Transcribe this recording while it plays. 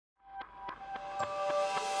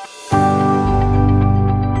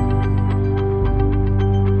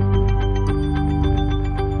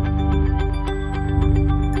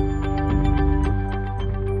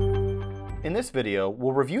video,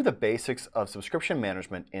 we'll review the basics of subscription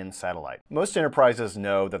management in Satellite. Most enterprises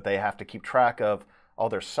know that they have to keep track of all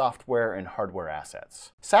their software and hardware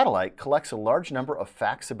assets. Satellite collects a large number of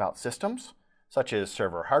facts about systems, such as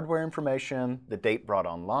server hardware information, the date brought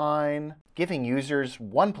online, giving users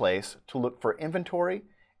one place to look for inventory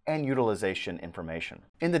and utilization information.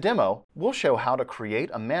 In the demo, we'll show how to create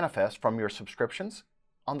a manifest from your subscriptions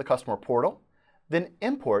on the customer portal, then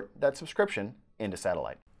import that subscription into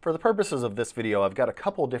Satellite. For the purposes of this video, I've got a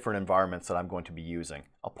couple different environments that I'm going to be using.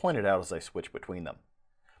 I'll point it out as I switch between them.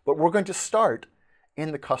 But we're going to start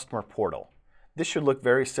in the customer portal. This should look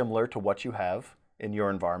very similar to what you have in your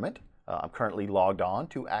environment. I'm currently logged on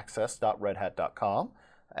to access.redhat.com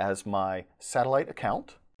as my Satellite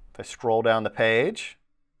account. If I scroll down the page,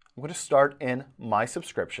 I'm going to start in My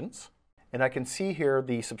Subscriptions, and I can see here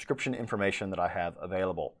the subscription information that I have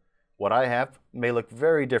available. What I have may look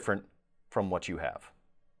very different from what you have.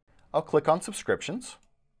 I'll click on Subscriptions.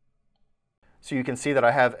 So you can see that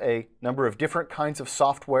I have a number of different kinds of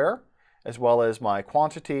software, as well as my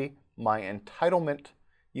quantity, my entitlement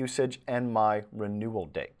usage, and my renewal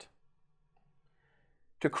date.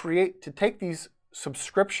 To take these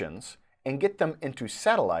subscriptions and get them into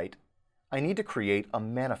Satellite, I need to create a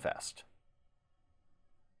manifest.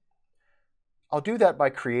 I'll do that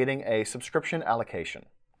by creating a subscription allocation.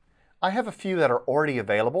 I have a few that are already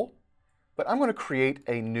available, but I'm going to create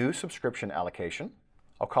a new subscription allocation.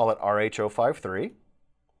 I'll call it RH053.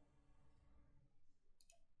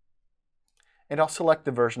 And I'll select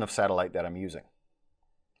the version of Satellite that I'm using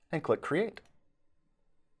and click Create.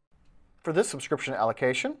 For this subscription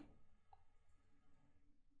allocation,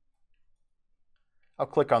 I'll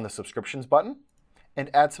click on the Subscriptions button and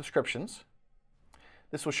Add Subscriptions.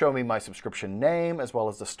 This will show me my subscription name, as well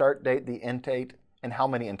as the start date, the end date, and how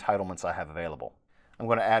many entitlements I have available. I'm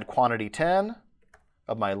going to add quantity 10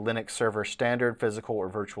 of my Linux Server Standard physical or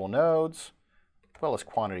virtual nodes, as well as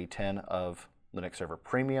quantity 10 of Linux Server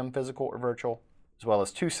Premium physical or virtual, as well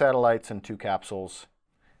as 2 satellites and 2 capsules,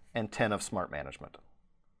 and 10 of Smart Management.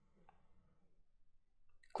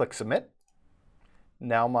 Click Submit.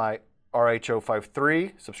 Now my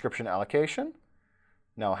RH053 subscription allocation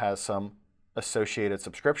now has some associated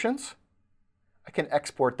subscriptions. I can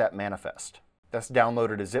export that manifest. That's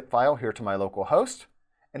downloaded a zip file here to my local host,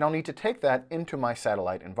 and I'll need to take that into my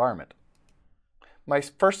Satellite environment. My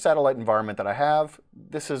first Satellite environment that I have,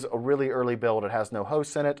 this is a really early build. It has no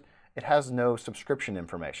hosts in it. It has no subscription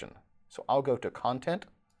information. So I'll go to Content,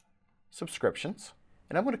 Subscriptions,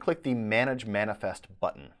 and I'm going to click the Manage Manifest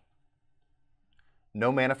button.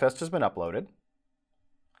 No manifest has been uploaded,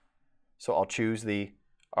 so I'll choose the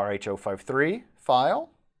RH053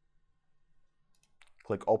 file,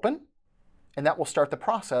 click Open, and that will start the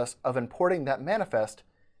process of importing that manifest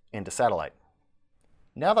into Satellite.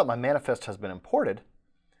 Now that my manifest has been imported,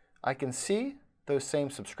 I can see those same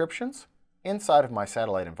subscriptions inside of my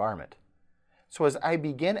Satellite environment. So as I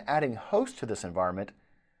begin adding hosts to this environment,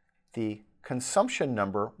 the consumption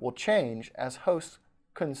number will change as hosts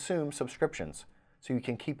consume subscriptions. So you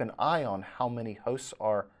can keep an eye on how many hosts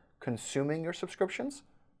are consuming your subscriptions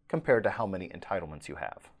compared to how many entitlements you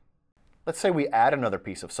have. Let's say we add another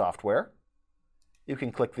piece of software. You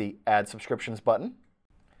can click the Add Subscriptions button.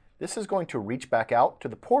 This is going to reach back out to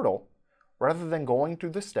the portal. Rather than going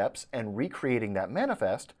through the steps and recreating that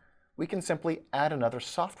manifest, we can simply add another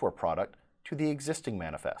software product to the existing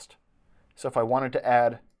manifest. So if I wanted to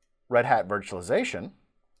add Red Hat Virtualization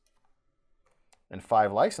and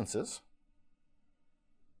 5 licenses,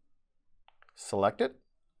 select it,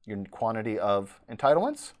 your quantity of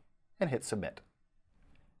entitlements, and hit Submit.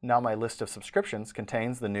 Now my list of subscriptions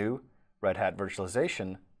contains the new Red Hat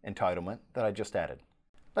Virtualization entitlement that I just added.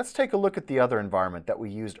 Let's take a look at the other environment that we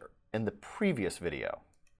used in the previous video.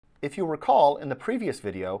 If you'll recall, in the previous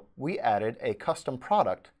video, we added a custom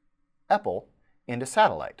product, EPEL, into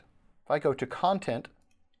Satellite. If I go to Content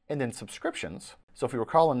and then Subscriptions, so if you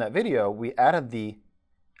recall in that video, we added the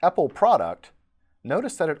EPEL product.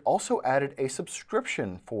 Notice that it also added a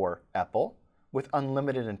subscription for EPEL with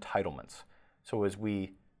unlimited entitlements. So as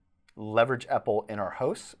we leverage EPEL in our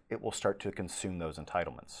hosts, it will start to consume those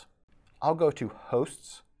entitlements. I'll go to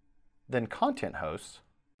Hosts, then Content Hosts,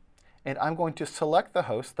 and I'm going to select the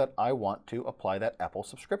host that I want to apply that EPEL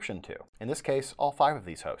subscription to. In this case, all 5 of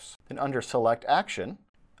these hosts. Then under Select Action,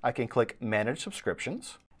 I can click Manage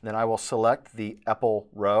Subscriptions. Then I will select the EPEL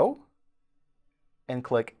row and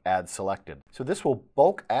click Add Selected. So this will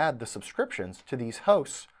bulk add the subscriptions to these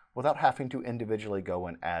hosts without having to individually go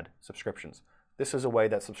and add subscriptions. This is a way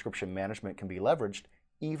that subscription management can be leveraged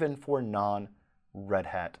even for non-Red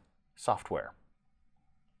Hat software.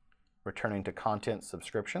 Returning to Content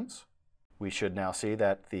Subscriptions, We should now see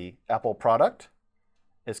that the Apple product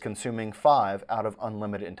is consuming 5 out of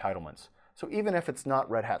unlimited entitlements. So even if it's not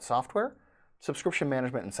Red Hat software, subscription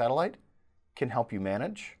management in Satellite can help you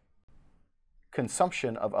manage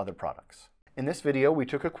consumption of other products. In this video, we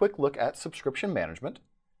took a quick look at subscription management.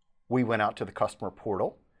 We went out to the customer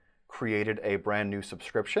portal, created a brand new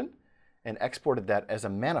subscription, and exported that as a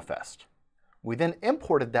manifest. We then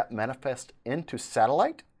imported that manifest into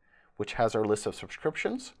Satellite, which has our list of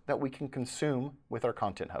subscriptions that we can consume with our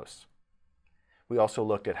content hosts. We also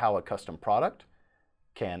looked at how a custom product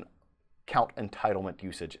can count entitlement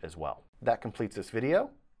usage as well. That completes this video.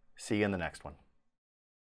 See you in the next one.